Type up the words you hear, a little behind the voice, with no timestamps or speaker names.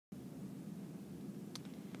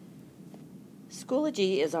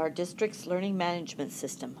Schoology is our district's learning management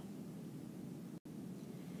system.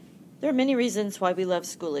 There are many reasons why we love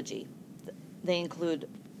Schoology. They include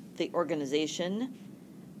the organization,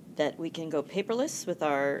 that we can go paperless with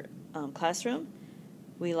our classroom.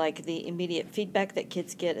 We like the immediate feedback that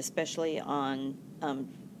kids get, especially on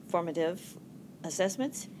formative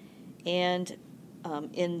assessments. And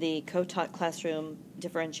in the co-taught classroom,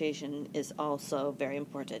 differentiation is also very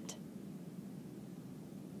important.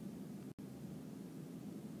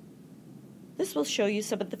 This will show you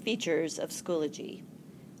some of the features of Schoology.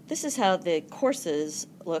 This is how the courses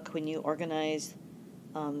look when you organize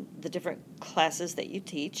the different classes that you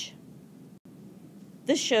teach.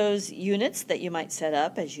 This shows units that you might set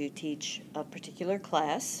up as you teach a particular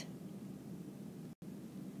class.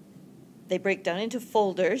 They break down into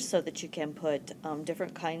folders so that you can put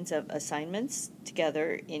different kinds of assignments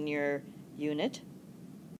together in your unit.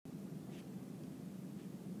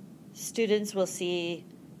 Students will see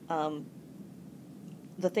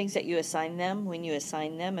the things that you assign them, when you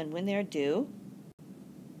assign them, and when they're due.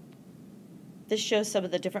 This shows some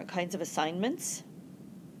of the different kinds of assignments.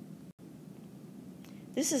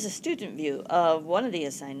 This is a student view of one of the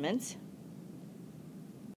assignments.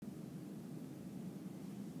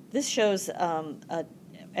 This shows,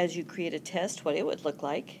 as you create a test, what it would look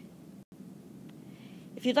like.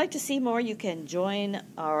 If you'd like to see more, you can join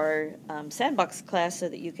our sandbox class so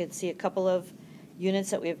that you can see a couple of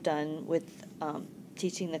units that we've done with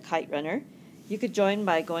teaching the kite runner. You could join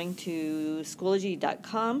by going to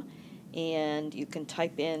Schoology.com, and you can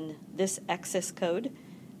type in this access code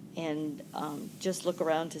and just look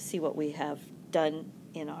around to see what we have done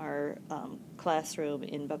in our classroom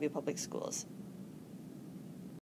in Bellevue Public Schools.